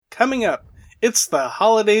Coming up, it's the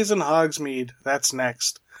holidays in Hogsmeade. That's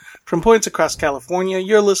next. From points across California,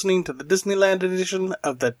 you're listening to the Disneyland edition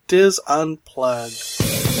of the Diz Unplugged.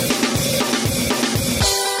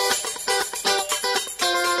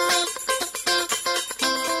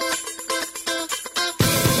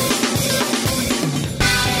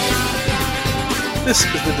 This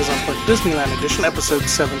is the Diz Unplugged Disneyland edition, episode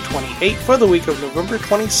 728, for the week of November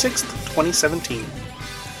 26th, 2017.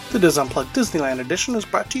 The Diz Unplugged Disneyland edition is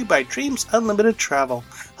brought to you by Dreams Unlimited Travel,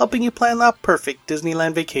 helping you plan the perfect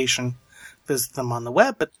Disneyland vacation. Visit them on the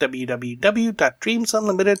web at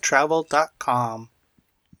www.dreamsunlimitedtravel.com.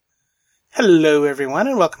 Hello, everyone,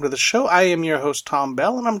 and welcome to the show. I am your host, Tom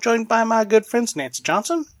Bell, and I'm joined by my good friends, Nancy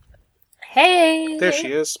Johnson. Hey! There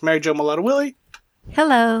she is. Mary Jo Mulatto-Willie.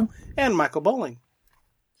 Hello. And Michael Bowling.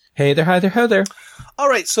 Hey there, hi there, ho there. All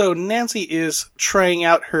right, so Nancy is trying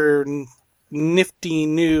out her nifty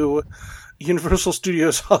new Universal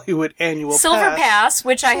Studios Hollywood annual Silver Pass,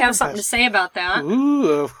 which I have something to say about that.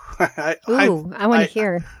 Ooh, I want to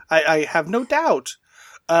hear. I have no doubt.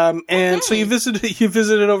 And so you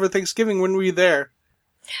visited over Thanksgiving. When were you there?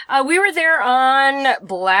 We were there on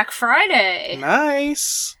Black Friday.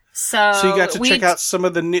 Nice. So you got to check out some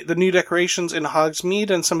of the new decorations in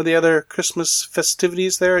Hogsmeade and some of the other Christmas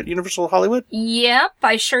festivities there at Universal Hollywood? Yep,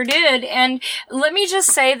 I sure did. And let me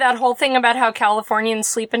just say that whole thing about how Californians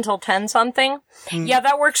sleep until 10-something. Yeah,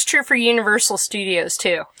 that works true for Universal Studios,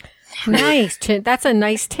 too. Nice. That's a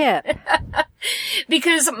nice tip.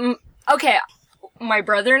 Because, okay, my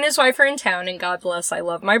brother and his wife are in town, and God bless, I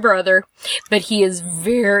love my brother. But he is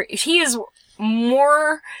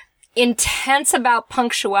more intense about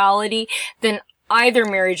punctuality than either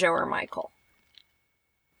Mary Jo or Michael.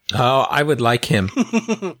 Oh, I would like him.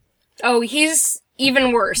 Oh, he's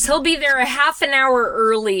even worse. He'll be there a half an hour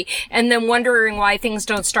early and then wondering why things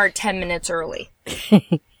don't start 10 minutes early.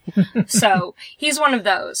 So, he's one of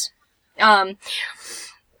those. And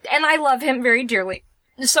I love him very dearly.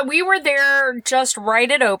 So we were there just right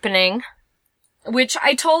at opening, which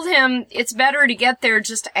I told him it's better to get there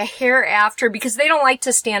just a hair after because they don't like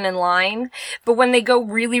to stand in line. But when they go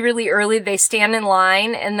really, really early, they stand in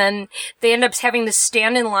line and then they end up having to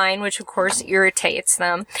stand in line, which of course irritates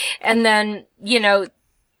them. And then, the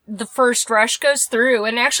first rush goes through.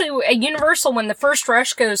 And actually at Universal, when the first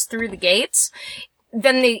rush goes through the gates,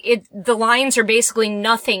 then the lines are basically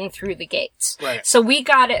nothing through the gates. Right. So we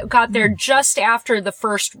got there just after the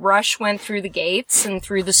first rush went through the gates and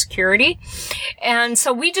through the security. And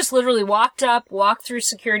so we just literally walked through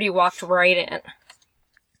security, walked right in.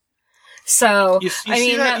 So, you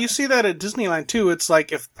see that at Disneyland too. It's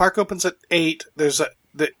like if park opens at 8,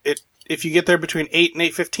 if you get there between 8 and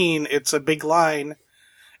 8:15, it's a big line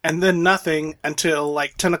and then nothing until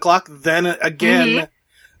like 10 o'clock. Then again,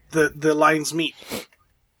 the lines meet.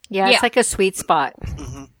 Yeah, it's like a sweet spot.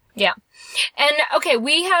 Mm-hmm. Yeah. And okay,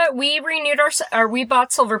 we renewed we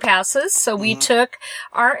bought Silver Passes, so we took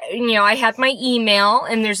I had my email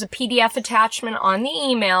and there's a PDF attachment on the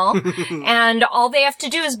email and all they have to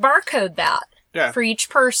do is barcode that. Yeah. For each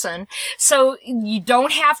person. So you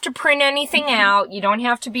don't have to print anything out. You don't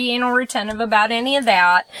have to be anal retentive about any of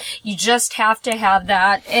that. You just have to have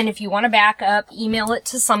that. And if you want to back up, email it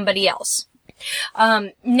to somebody else.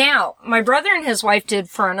 Now, my brother and his wife did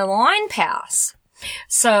front of the line pass.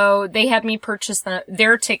 So they had me purchase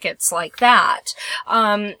their tickets like that.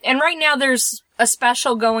 And right now there's a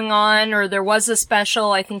special going on, or there was a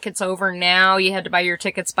special. I think it's over now. You had to buy your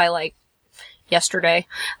tickets by like yesterday,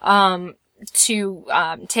 to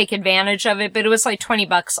take advantage of it, but it was like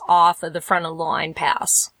 $20 off of the front of the line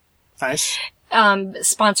pass. Nice.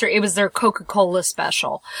 It was their Coca-Cola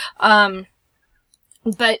special.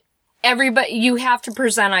 But everybody, you have to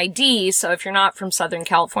present ID, so if you're not from Southern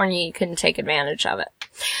California, you couldn't take advantage of it.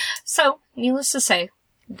 So, needless to say,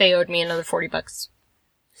 they owed me another $40.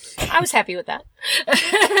 I was happy with that.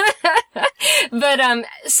 But,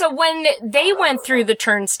 so when they went through the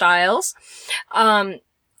turnstiles,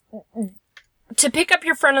 to pick up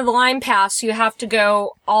your front of the line pass, you have to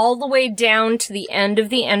go all the way down to the end of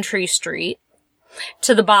the entry street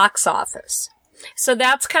to the box office. So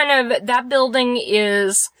that's that building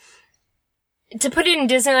is, to put it in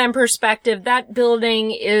Disneyland perspective, that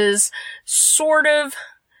building is sort of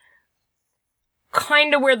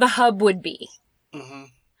kind of where the hub would be. Mm-hmm.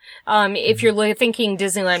 If you're thinking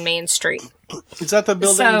Disneyland Main Street. Is that the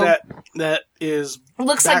building that is...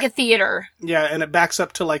 Looks like a theater. Yeah, and it backs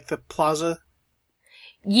up to like the plaza?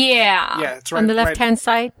 Yeah. Yeah, it's right on the left-hand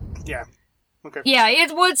side? Yeah. Okay. Yeah,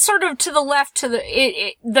 it was sort of to the left, to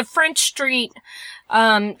the French Street,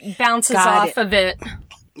 bounces off of it.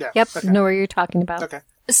 Yeah. Yep, okay. know where you're talking about. Okay.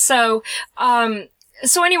 So,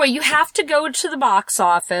 So anyway, you have to go to the box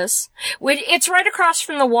office. It's right across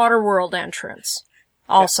from the Waterworld entrance.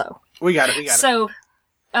 Also. Yeah, we got it.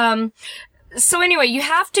 So anyway, you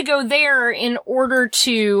have to go there in order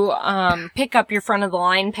to pick up your front of the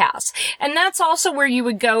line pass. And that's also where you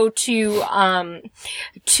would go to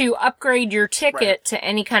upgrade your ticket to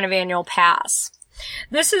any kind of annual pass.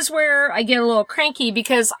 This is where I get a little cranky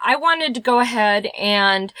because I wanted to go ahead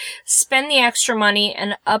and spend the extra money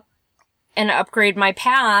and upgrade my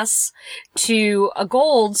pass to a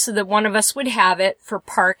gold so that one of us would have it for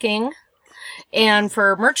parking and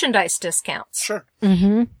for merchandise discounts. Sure.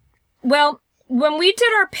 Mm-hmm. Well, when we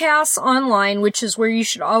did our pass online, which is where you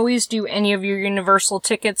should always do any of your Universal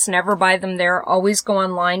tickets, never buy them there, always go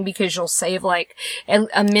online because you'll save like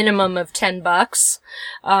a minimum of $10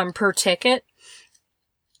 per ticket.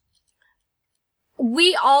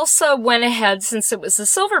 We also went ahead, since it was a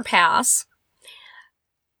silver pass,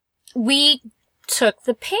 we took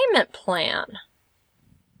the payment plan.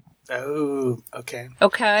 Oh, okay.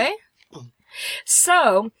 Okay?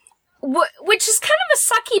 So, which is kind of a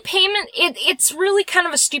sucky payment. It's really kind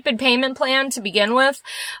of a stupid payment plan to begin with.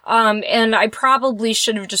 And I probably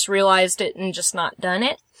should have just realized it and just not done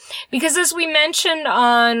it. Because as we mentioned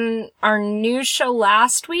on our news show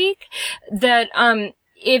last week, that,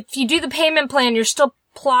 if you do the payment plan, you're still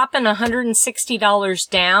plopping $160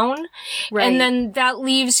 down. Right. And then that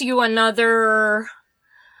leaves you another,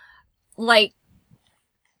 like,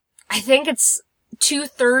 I think it's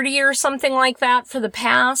 $230 or something like that for the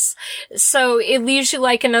pass. So it leaves you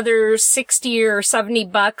like another $60 or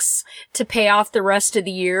 $70 to pay off the rest of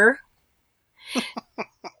the year.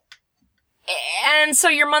 And so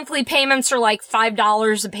your monthly payments are like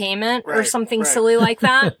 $5 a payment or something silly like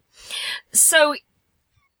that. So,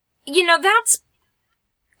 that's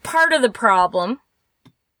part of the problem.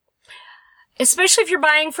 Especially if you're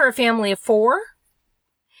buying for a family of 4.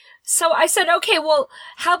 So I said, okay, well,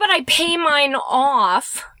 how about I pay mine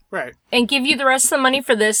off and give you the rest of the money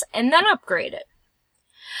for this and then upgrade it?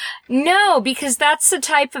 No, because that's the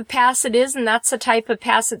type of pass it is, and that's the type of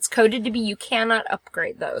pass it's coded to be. You cannot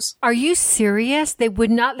upgrade those. Are you serious? They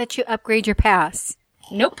would not let you upgrade your pass?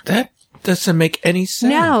 Nope. That doesn't make any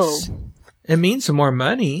sense. No. It means more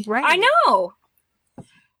money. Right. I know.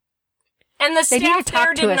 And the staff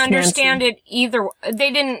there didn't understand it either.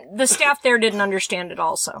 The staff there didn't understand it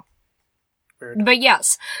also. Weird. But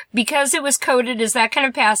yes, because it was coded as that kind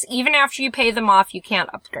of pass, even after you pay them off, you can't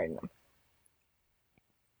upgrade them.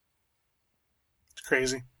 It's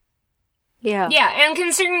crazy. Yeah. Yeah, and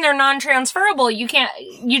considering they're non-transferable, you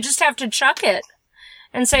just have to chuck it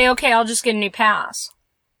and say, okay, I'll just get a new pass.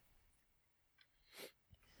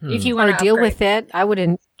 If you want to deal with it, I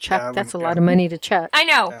wouldn't chuck. That's a lot of money to chuck. I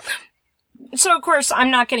know. Yeah. So, of course, I'm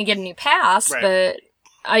not going to get a new pass, but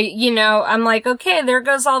I'm like, okay, there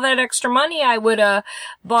goes all that extra money I would have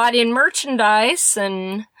bought in merchandise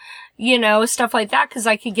and, stuff like that, because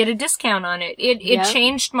I could get a discount on it. It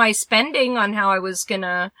changed my spending on how I was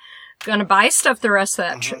gonna buy stuff the rest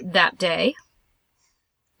of that day.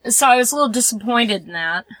 So I was a little disappointed in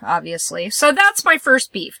that, obviously. So that's my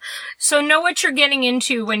first beef. So know what you're getting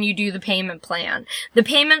into when you do the payment plan. The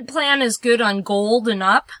payment plan is good on gold and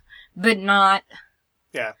up, but not...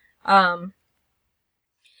 Yeah. And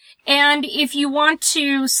if you want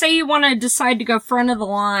to, say you want to decide to go front of the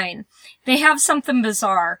line, they have something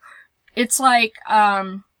bizarre. It's like,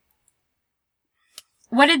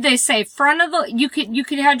 what did they say? You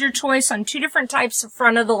could have your choice on 2 different types of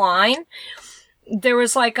front of the line. There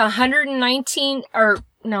was like $129 or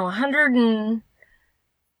 $139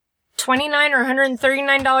 or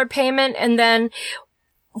 $139 payment, and then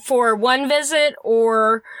for one visit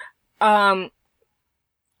or,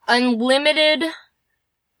 unlimited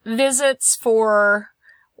visits for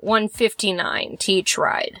 $159 to each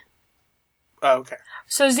ride. Oh, okay.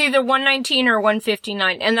 So it's either $119 or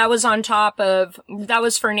 $159, and that was that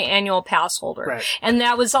was for an annual pass holder. Right. And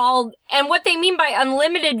that was all, and what they mean by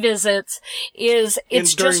unlimited visits is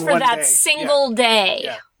it's just for that single day.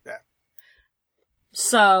 Yeah.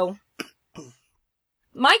 So,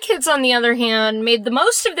 my kids, on the other hand, made the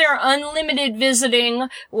most of their unlimited visiting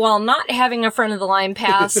while not having a front of the line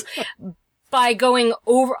pass by going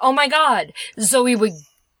over, oh my God, Zoe would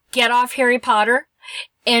get off Harry Potter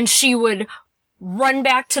and she would run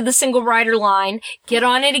back to the single rider line, get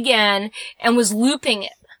on it again, and was looping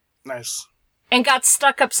it. Nice. And got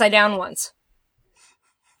stuck upside down once.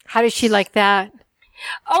 How did she like that?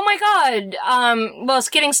 Oh my God. Well, it's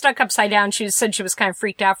getting stuck upside down. She said she was kind of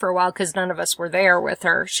freaked out for a while because none of us were there with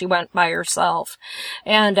her. She went by herself.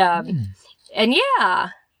 And yeah.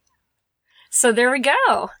 So there we go.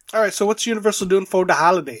 All right. So what's Universal doing for the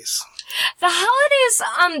holidays? The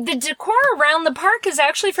holidays, the decor around the park is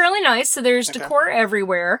actually fairly nice. So there's decor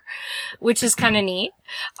everywhere, which is kind of neat.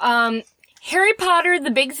 Harry Potter, the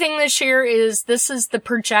big thing this year is the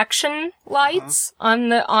projection lights on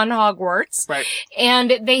Hogwarts. Right.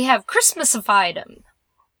 And they have Christmasified them.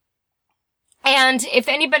 And if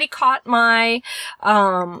anybody caught my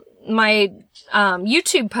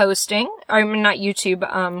YouTube posting, I mean, not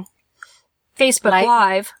YouTube, Facebook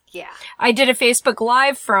Live. Yeah. I did a Facebook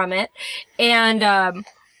Live from it, and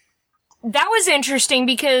that was interesting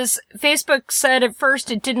because Facebook said at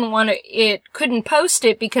first it couldn't post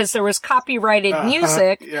it because there was copyrighted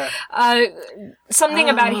music. Yeah. Something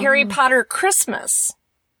about Harry Potter Christmas.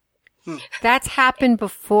 That's happened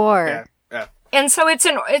before. Yeah. And so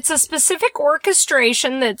it's a specific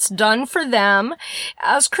orchestration that's done for them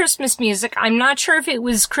as Christmas music. I'm not sure if it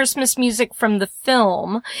was Christmas music from the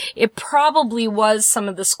film. It probably was some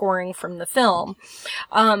of the scoring from the film.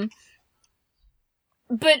 But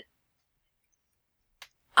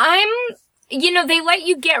they let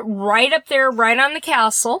you get right up there, right on the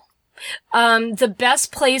castle. The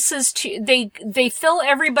best places they fill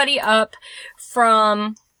everybody up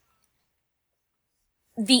from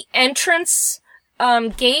the entrance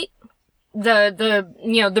gate,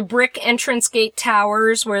 the brick entrance gate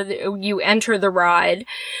towers where you enter the ride.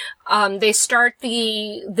 They start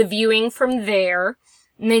the viewing from there,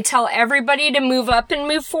 and they tell everybody to move up and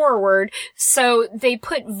move forward. So they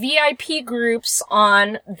put VIP groups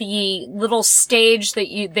on the little stage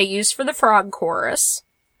that they use for the frog chorus.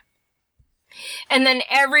 And then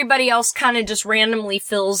everybody else kind of just randomly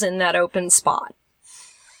fills in that open spot.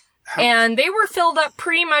 And they were filled up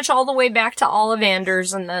pretty much all the way back to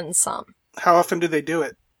Ollivanders and then some. How often do they do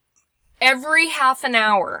it? Every half an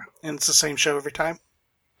hour. And it's the same show every time?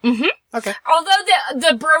 Mm-hmm. Okay. Although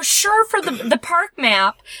the brochure for the park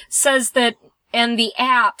map says that, and the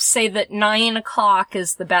app say that 9 o'clock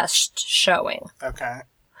is the best showing. Okay.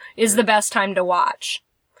 Is the best time to watch.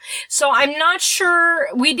 So I'm not sure,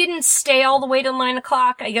 we didn't stay all the way till 9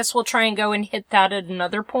 o'clock. I guess we'll try and go and hit that at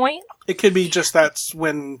another point. It could be just that's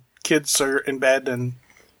when kids are in bed and...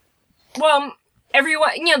 Well,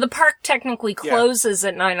 everyone, the park technically closes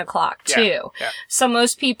at 9 o'clock too. Yeah. So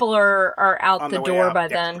most people are out the door by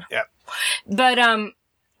then. Yeah. But,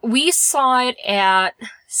 we saw it at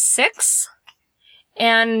 6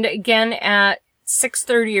 and again at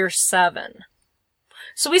 6:30 or 7.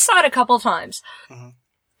 So we saw it a couple times. Mm-hmm.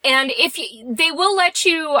 And they will let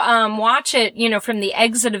you, watch it, from the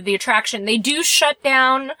exit of the attraction. They do shut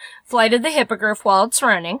down Flight of the Hippogriff while it's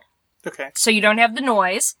running. Okay. So you don't have the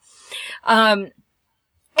noise. And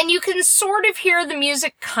you can sort of hear the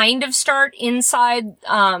music kind of start inside,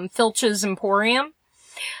 Filch's Emporium.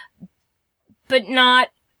 But not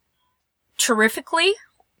terrifically,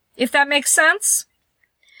 if that makes sense.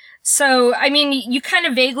 So, I mean, you kind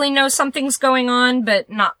of vaguely know something's going on, but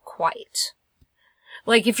not quite.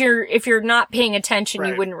 Like, if you're not paying attention,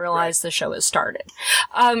 you wouldn't realize the show has started.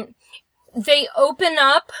 They open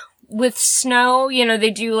up with snow, they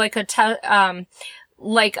do like a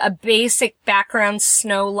basic background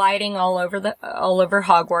snow lighting all over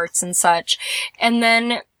Hogwarts and such. And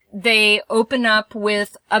then they open up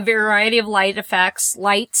with a variety of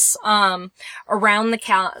lights, around the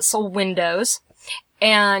castle windows.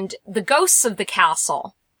 And the ghosts of the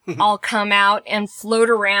castle all come out and float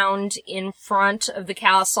around in front of the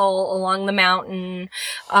castle along the mountain,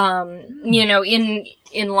 in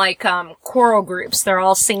choral groups. They're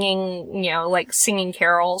all singing, singing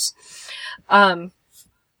carols. And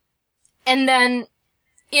then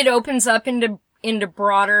it opens up into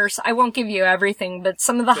broader, I won't give you everything, but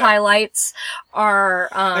some of the highlights are,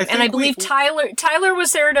 I believe Tyler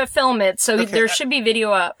was there to film it, so there should be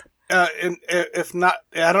video up. And if not,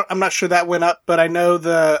 I'm not sure that went up, but I know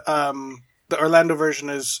the Orlando version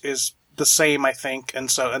is the same, I think, and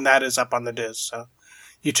that is up on the Diz, so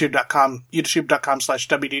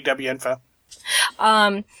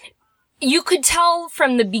youtube.com/wdwinfo. You could tell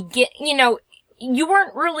from the beginning, you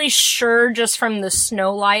weren't really sure just from the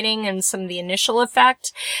snow lighting and some of the initial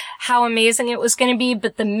effect how amazing it was going to be,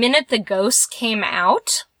 but the minute the ghosts came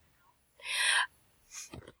out,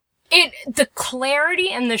 the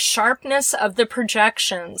clarity and the sharpness of the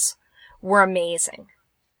projections were amazing.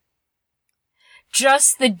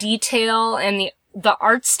 Just the detail and the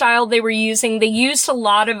art style they were using. They used a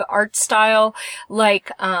lot of art style,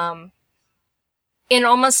 like, in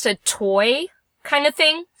almost a toy kind of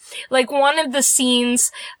thing. Like one of the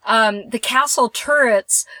scenes, the castle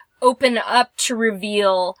turrets open up to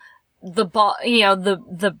reveal the ball,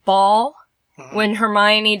 the ball When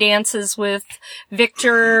Hermione dances with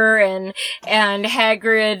Victor and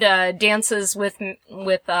Hagrid dances with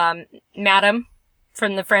Madame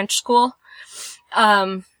from the French school.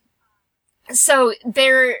 So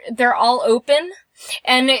they're all open,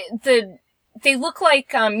 and they look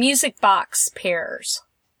like music box pairs.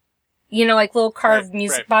 You know, like little carved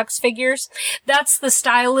music box figures. That's the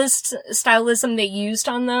stylism they used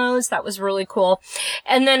on those. That was really cool.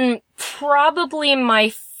 And then probably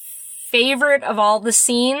my favorite of all the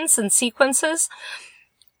scenes and sequences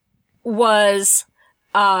was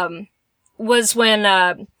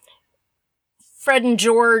when Fred and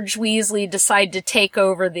George Weasley decide to take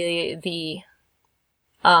over the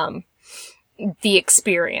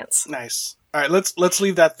experience. Nice. All right, let's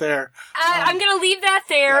leave that there. I'm going to leave that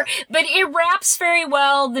there, but it wraps very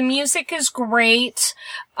well. The music is great.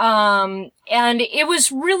 And it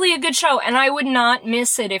was really a good show, and I would not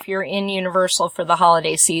miss it if you're in Universal for the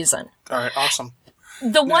holiday season. All right, awesome.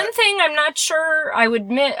 The one thing I'm not sure I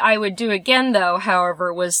would do again, though,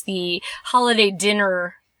 however, was the holiday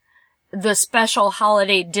dinner, the special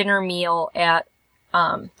holiday dinner meal at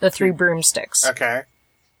the Three Broomsticks. Okay.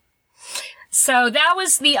 So that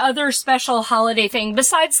was the other special holiday thing,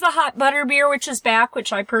 besides the hot butter beer, which is back,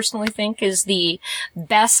 which I personally think is the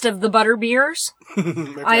best of the butter beers.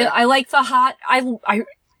 Okay. I like the hot,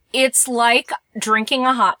 it's like drinking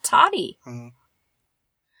a hot toddy. Mm-hmm.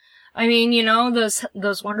 I mean, you know,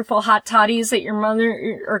 those wonderful hot toddies that your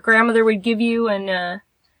mother or grandmother would give you, and,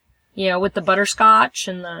 you know, with the butterscotch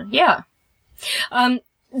and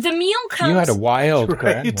the meal comes... You had a wild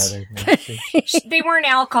grandmother. They weren't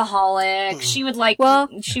alcoholic. She would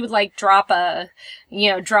drop a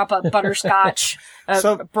butterscotch,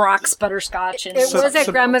 Brock's butterscotch. And it was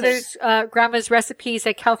at grandma's recipes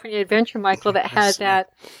at California Adventure, Michael, that had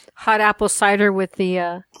that hot apple cider with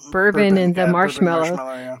the bourbon and the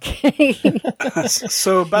marshmallow.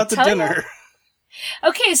 So about the dinner.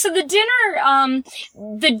 Okay, so the dinner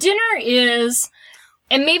is...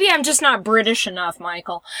 And maybe I'm just not British enough,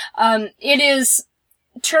 Michael. It is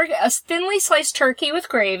a thinly sliced turkey with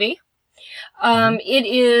gravy. It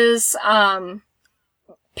is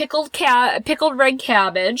pickled red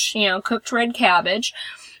cabbage, you know, cooked red cabbage.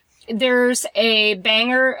 There's a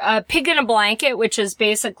pig in a blanket, which is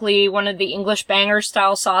basically one of the English banger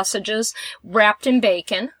style sausages wrapped in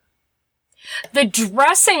bacon. The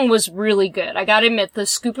dressing was really good. I gotta admit, the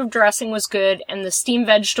scoop of dressing was good, and the steamed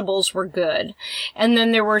vegetables were good. And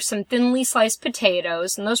then there were some thinly sliced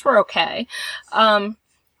potatoes, and those were okay. I mean,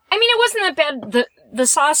 it wasn't that bad. The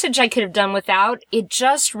sausage I could have done without. It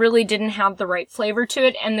just really didn't have the right flavor to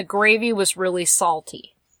it, and the gravy was really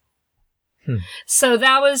salty. So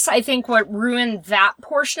that was, I think, what ruined that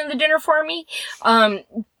portion of the dinner for me. I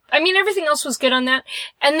mean, everything else was good on that.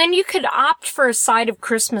 And then you could opt for a side of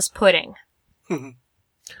Christmas pudding.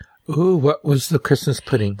 Ooh, what was the Christmas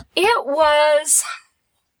pudding? It was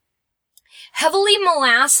heavily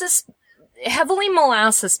molasses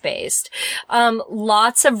based.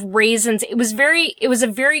 Lots of raisins. It was a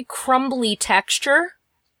very crumbly texture.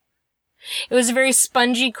 It was a very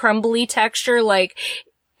spongy, crumbly texture. Like,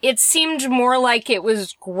 it seemed more like it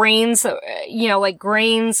was grains, you know, like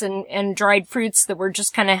grains and dried fruits that were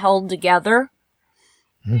just kind of held together.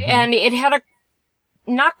 Mm-hmm. And it had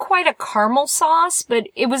not quite a caramel sauce, but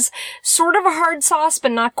it was sort of a hard sauce, but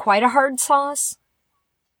not quite a hard sauce.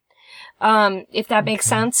 If that makes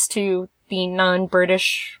sense to the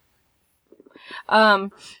non-British.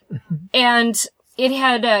 And it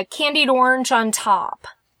had candied orange on top.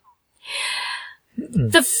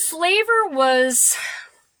 The flavor was...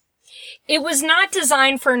 It was not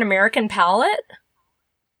designed for an American palate.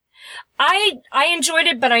 I enjoyed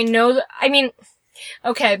it, but I know that, I mean,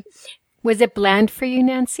 okay. Was it bland for you,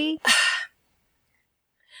 Nancy?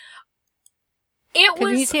 It was.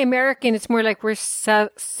 When you say American, it's more like we're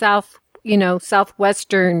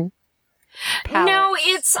southwestern palates. No,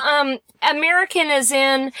 it's, American as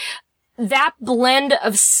in that blend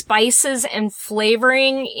of spices and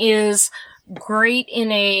flavoring is great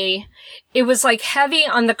it was like heavy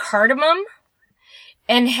on the cardamom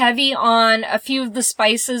and heavy on a few of the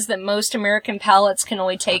spices that most American palates can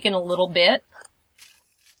only take in a little bit.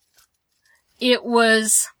 It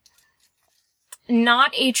was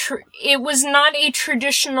not a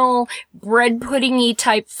traditional bread pudding-y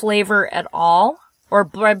type flavor at all, or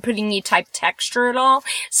bread pudding-y type texture at all.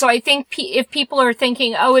 So I think if people are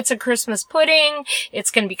thinking, oh, it's a Christmas pudding,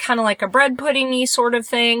 it's going to be kind of like a bread pudding-y sort of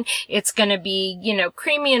thing, it's going to be, you know,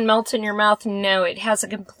 creamy and melt in your mouth. No, it has a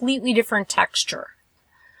completely different texture.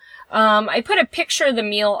 I put a picture of the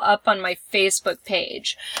meal up on my Facebook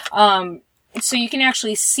page. So you can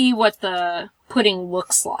actually see what the pudding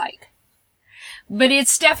looks like. But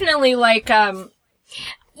it's definitely like,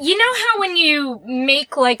 you know how when you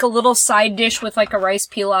make like a little side dish with like a rice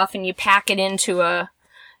pilaf and you pack it into a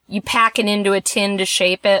tin to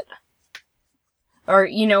shape it? Or,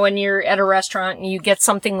 you know, when you're at a restaurant and you get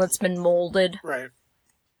something that's been molded. Right.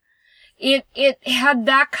 It had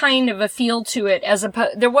that kind of a feel to it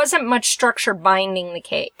there wasn't much structure binding the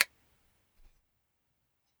cake.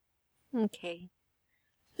 Okay.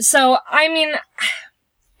 So, I mean,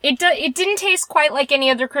 it didn't taste quite like any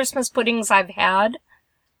other Christmas puddings I've had.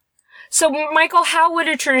 So, Michael, how would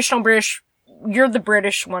a traditional British, you're the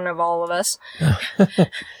British one of all of us.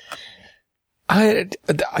 I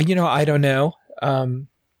don't know.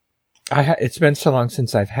 It's been so long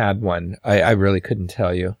since I've had one. I really couldn't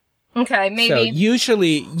tell you. Okay, maybe. So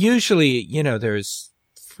usually, you know, there's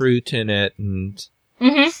fruit in it and,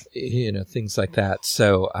 you know, things like that.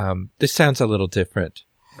 So, this sounds a little different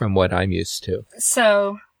from what I'm used to.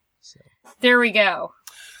 So there we go.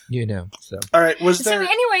 You know, so. All right, So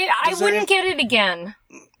anyway, I wouldn't get it again.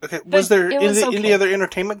 Okay, was there okay. any other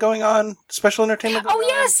entertainment going on? Special entertainment going on? Oh,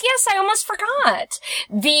 yes, I almost forgot.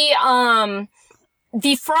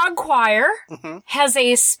 The Frog Choir has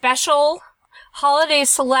a special holiday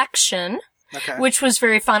selection, which was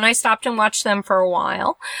very fun. I stopped and watched them for a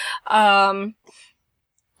while.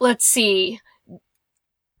 Let's see.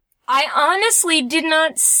 I honestly did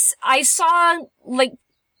not, I saw, like,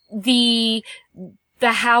 the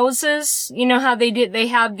houses, you know how they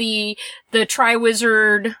have the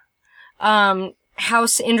Triwizard,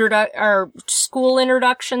 school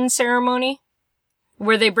introduction ceremony,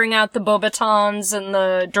 where they bring out the Bobatons and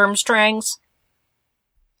the Durmstrangs.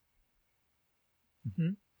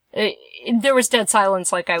 There was dead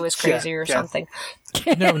silence, like I was crazy or something.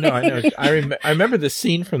 No, I know. I remember the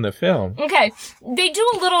scene from the film. Okay. They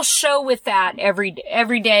do a little show with that every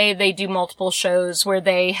day. They do multiple shows where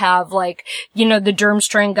they have, like, you know, the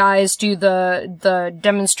Durmstrang guys do the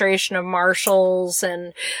demonstration of martials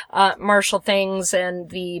and, martial things, and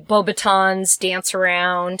the Bobatons dance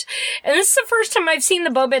around. And this is the first time I've seen the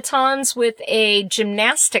Bobatons with a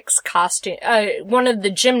gymnastics costume, one of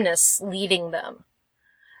the gymnasts leading them.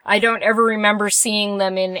 I don't ever remember seeing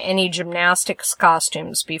them in any gymnastics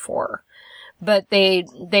costumes before. But they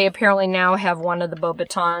apparently now have one of the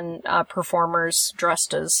Bobaton performers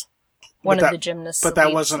dressed as one of the gymnasts. But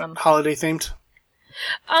that wasn't holiday themed?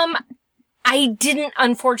 I didn't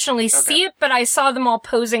unfortunately see it, but I saw them all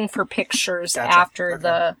posing for pictures after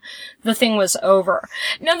the thing was over.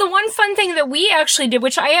 Now, the one fun thing that we actually did,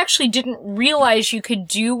 which I actually didn't realize you could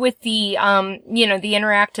do with the, you know, the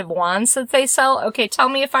interactive wands that they sell. Okay, tell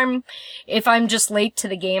me if I'm just late to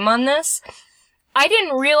the game on this. I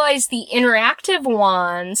didn't realize the interactive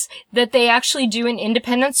wands that they actually do an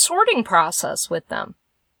independent sorting process with them.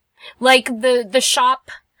 Like the shop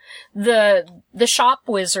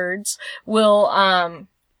wizards will,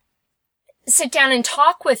 sit down and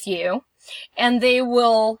talk with you, and they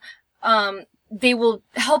will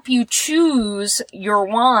help you choose your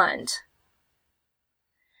wand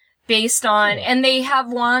based on, and they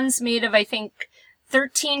have wands made of, I think,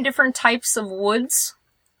 13 different types of woods.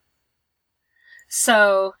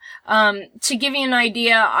 So, to give you an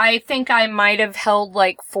idea, I think I might have held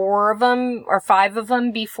like 4 of them or 5 of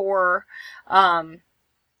them before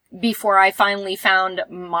I finally found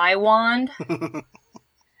my wand.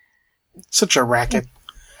 Such a racket.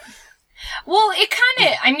 Well,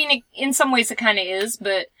 in some ways it kind of is,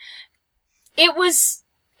 but it was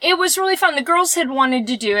really fun. The girls had wanted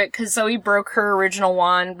to do it because Zoe broke her original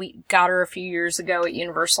wand. We got her a few years ago at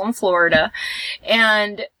Universal in Florida.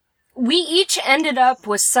 And we each ended up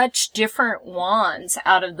with such different wands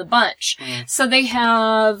out of the bunch. So they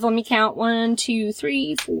have, let me count, 1, 2,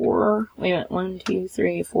 3, 4, wait a minute, 1, 2,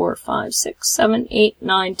 3, 4, 5, 6, 7, 8,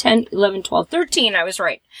 9, 10, 11, 12, 13, I was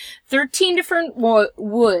right. 13 different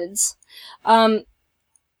woods.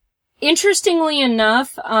 Interestingly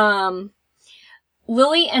enough,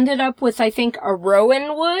 Lily ended up with, I think, a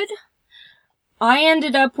rowan wood. I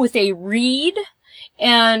ended up with a reed,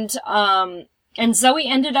 and Zoe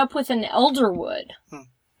ended up with an elderwood.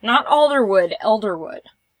 Not alderwood, elderwood.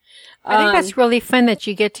 I think that's really fun that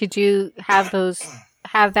you get to have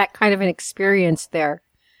that kind of an experience there.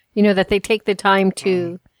 You know, that they take the time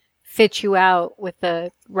to fit you out with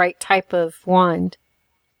the right type of wand.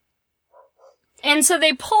 And so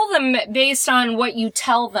they pull them based on what you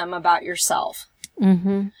tell them about yourself.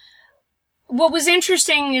 Mm-hmm. What was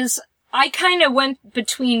interesting is I kind of went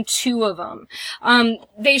between 2 of them.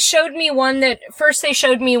 They showed me one that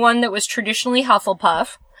was traditionally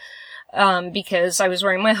Hufflepuff, because I was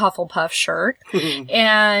wearing my Hufflepuff shirt.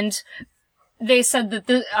 And they said that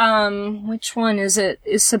which one is it,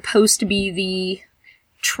 is supposed to be the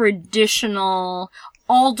traditional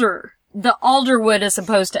alder. The alderwood as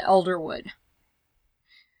opposed to elderwood.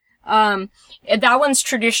 That one's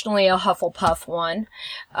traditionally a Hufflepuff one.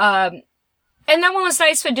 And that one was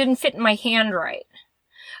nice, but it didn't fit in my hand right.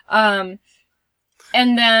 And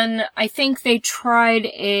then I think they tried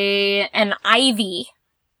an ivy.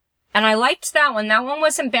 And I liked that one. That one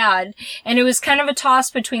wasn't bad. And it was kind of a toss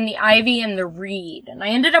between the ivy and the reed. And I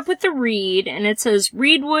ended up with the reed. And it says,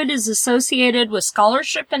 reed wood is associated with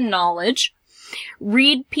scholarship and knowledge.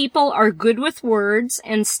 Reed people are good with words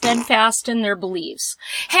and steadfast in their beliefs.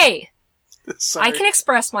 Hey, Sorry. I can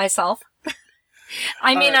express myself.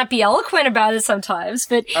 I may not be eloquent about it sometimes,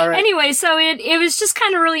 but anyway, so it was just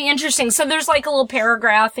kind of really interesting. So there's like a little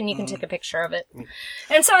paragraph and you can take a picture of it.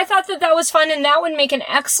 And so I thought that was fun, and that would make an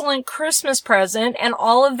excellent Christmas present, and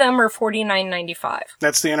all of them are $49.95.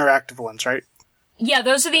 That's the interactive ones, right? Yeah,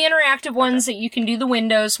 those are the interactive ones that you can do the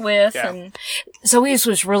windows with. Yeah. And Zoe's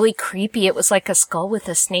was really creepy. It was like a skull with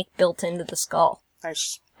a snake built into the skull.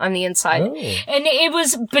 Nice. On the inside. Oh. And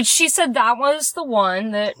but she said that was the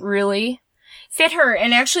one that really fit her.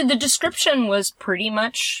 And actually the description was pretty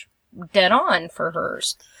much dead on for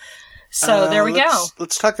hers. So there we go.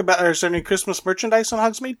 Let's talk about, is there any Christmas merchandise on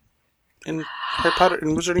Hogsmeade? In Harry Potter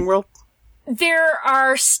and Wizarding World? There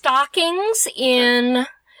are stockings in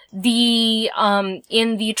the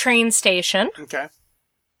train station. Okay.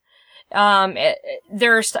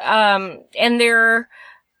 There's, and they're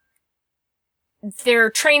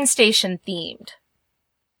train station themed.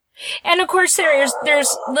 And of course there's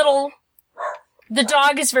little, the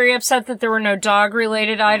dog is very upset that there were no dog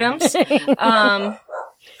related items.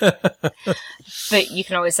 But you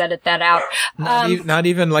can always edit that out. Not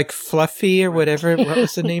even like Fluffy or whatever. What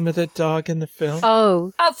was the name of the dog in the film?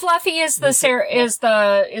 Oh, Fluffy is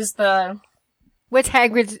the what's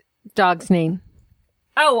Hagrid's dog's name?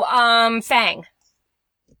 Fang.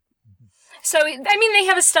 So, I mean, they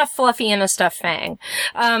have a stuffed Fluffy and a stuffed Fang.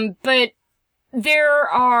 But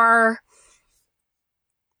they're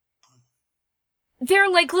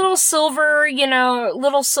like little silver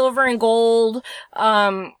and gold,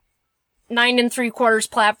 9 3/4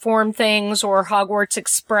 platform things, or Hogwarts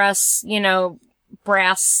Express,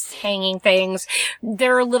 brass hanging things.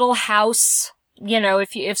 They're a little house,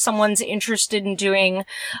 if someone's interested in doing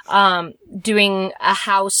a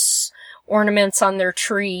house ornaments on their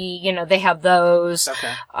tree, they have those.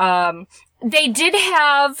 Okay. I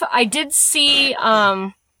did see,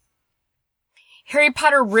 Harry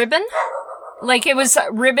Potter ribbon. Like, it was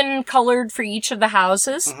ribbon colored for each of the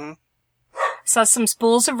houses. Mm-hmm. Saw some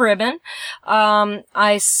spools of ribbon.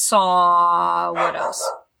 I saw, what else?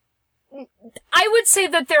 I would say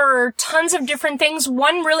that there are tons of different things.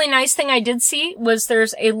 One really nice thing I did see was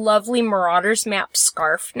there's a lovely Marauders map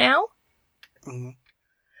scarf now. Mm-hmm.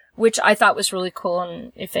 Which I thought was really cool,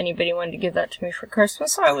 and if anybody wanted to give that to me for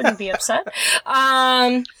Christmas, I wouldn't be upset.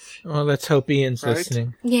 Well, let's hope Ian's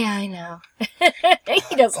listening. Yeah, I know.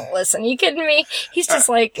 He doesn't listen. You kidding me? He's just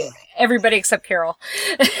like everybody except Carol.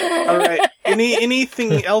 All right.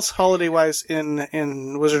 Anything else holiday-wise in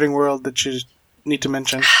Wizarding World that you need to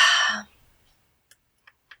mention?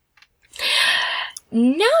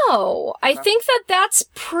 No. I think that's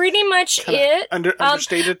pretty much it.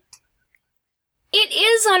 Understated? It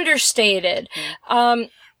is understated.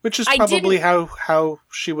 Which is probably how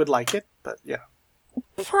she would like it, but yeah.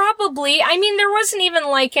 Probably. I mean, there wasn't even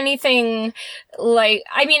like anything like,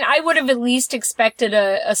 I mean, I would have at least expected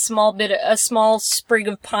a small sprig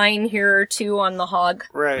of pine here or two on the hog.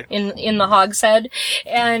 Right. In the hogshead.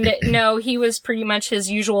 And no, he was pretty much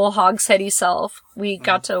his usual hogsheady self. We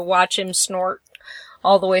got to watch him snort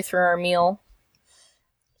all the way through our meal.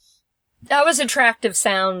 That was attractive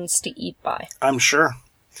sounds to eat by. I'm sure.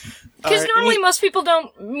 Because normally most people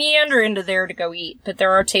don't meander into there to go eat, but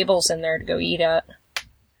there are tables in there to go eat at.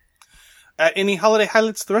 Any holiday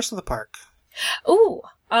highlights of the rest of the park? Ooh,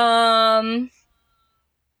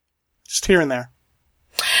 just here and there.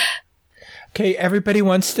 Okay, everybody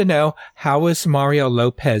wants to know, how was Mario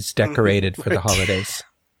Lopez decorated for the holidays?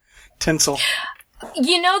 Tinsel.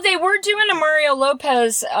 They were doing a Mario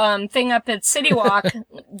Lopez thing up at City Walk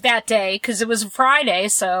that day, because it was a Friday,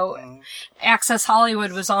 so Access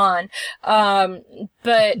Hollywood was on.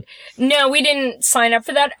 But no, we didn't sign up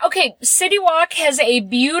for that. Okay, City Walk has a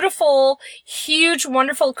beautiful, huge,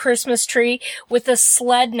 wonderful Christmas tree with a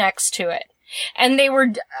sled next to it. And they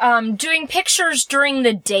were doing pictures during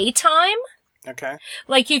the daytime. Okay.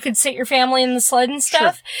 Like you could sit your family in the sled and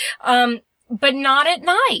stuff. Sure. But not at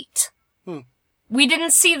night. We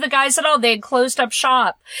didn't see the guys at all. They had closed up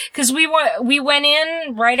shop. Cause we went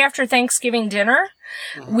in right after Thanksgiving dinner.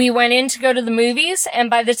 Mm-hmm. We went in to go to the movies, and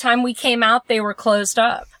by the time we came out, they were closed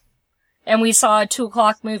up. And we saw a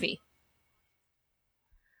 2:00 movie.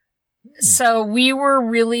 So we were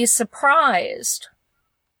really surprised.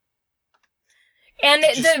 And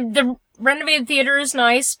the renovated theater is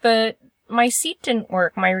nice, but my seat didn't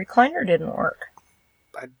work. My recliner didn't work.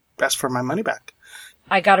 I asked for my money back.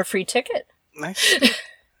 I got a free ticket. Nice.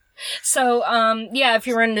 So, yeah, if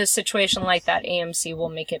you run into a situation like that, AMC will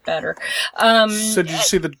make it better. So did you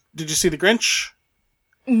see the Grinch?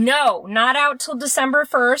 No, not out till December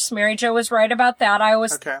 1st. Mary Jo was right about that. I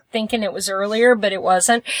was thinking it was earlier, but it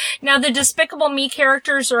wasn't. Now, the Despicable Me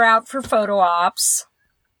characters are out for photo ops.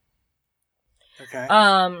 Okay.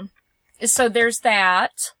 So there's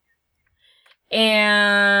that.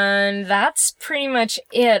 And that's pretty much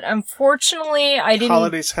it. Unfortunately, I didn't...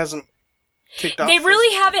 Holidays hasn't kicked off. They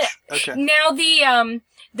really haven't. Okay. Now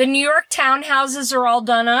the New York townhouses are all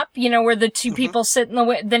done up, where the two people sit in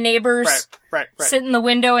the neighbors right. sit in the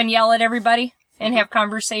window and yell at everybody and have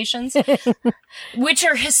conversations, which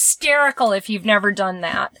are hysterical if you've never done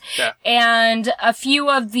that. Yeah. And a few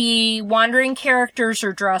of the wandering characters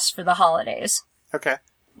are dressed for the holidays. Okay.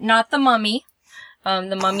 Not the mummy.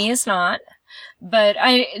 The mummy is not. But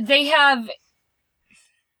they have...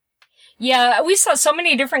 Yeah, we saw so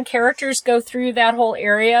many different characters go through that whole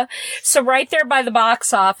area. So right there by the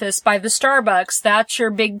box office, by the Starbucks, that's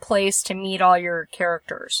your big place to meet all your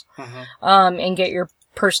characters. Mm-hmm. And get your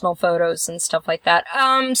personal photos and stuff like that.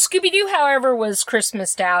 Scooby-Doo, however, was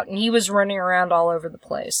Christmased out, and he was running around all over the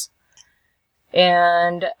place.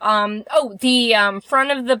 And, the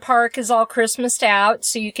front of the park is all Christmased out,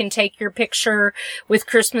 so you can take your picture with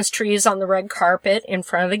Christmas trees on the red carpet in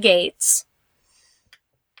front of the gates.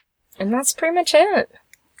 And that's pretty much it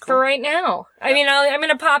for right now. I mean, I'm going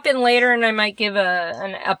to pop in later and I might give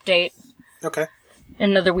an update. Okay.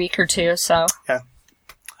 In another week or two, so. Yeah.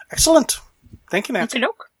 Excellent. Thank you, Nancy.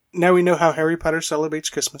 Okey-doke. Now we know how Harry Potter celebrates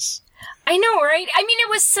Christmas. I know, right? I mean, it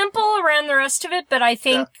was simple around the rest of it, but I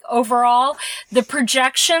think overall, the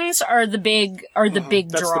projections are the big draw. That's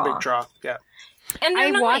the big draw, yeah. And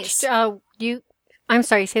they're nice. Watched, I'm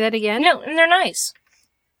sorry, say that again? No, and they're nice.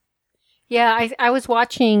 Yeah, I was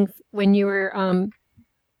watching when you were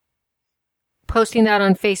posting that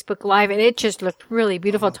on Facebook Live, and it just looked really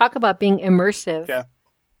beautiful. Mm-hmm. Talk about being immersive. Yeah.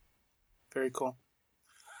 Very cool.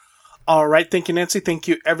 All right. Thank you, Nancy. Thank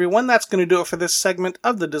you, everyone. That's going to do it for this segment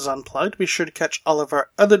of the Diz Unplugged. Be sure to catch all of our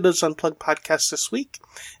other Diz Unplugged podcasts this week.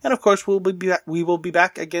 And, of course, we will be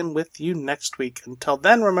back again with you next week. Until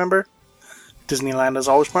then, remember, Disneyland is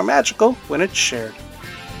always more magical when it's shared.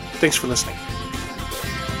 Thanks for listening.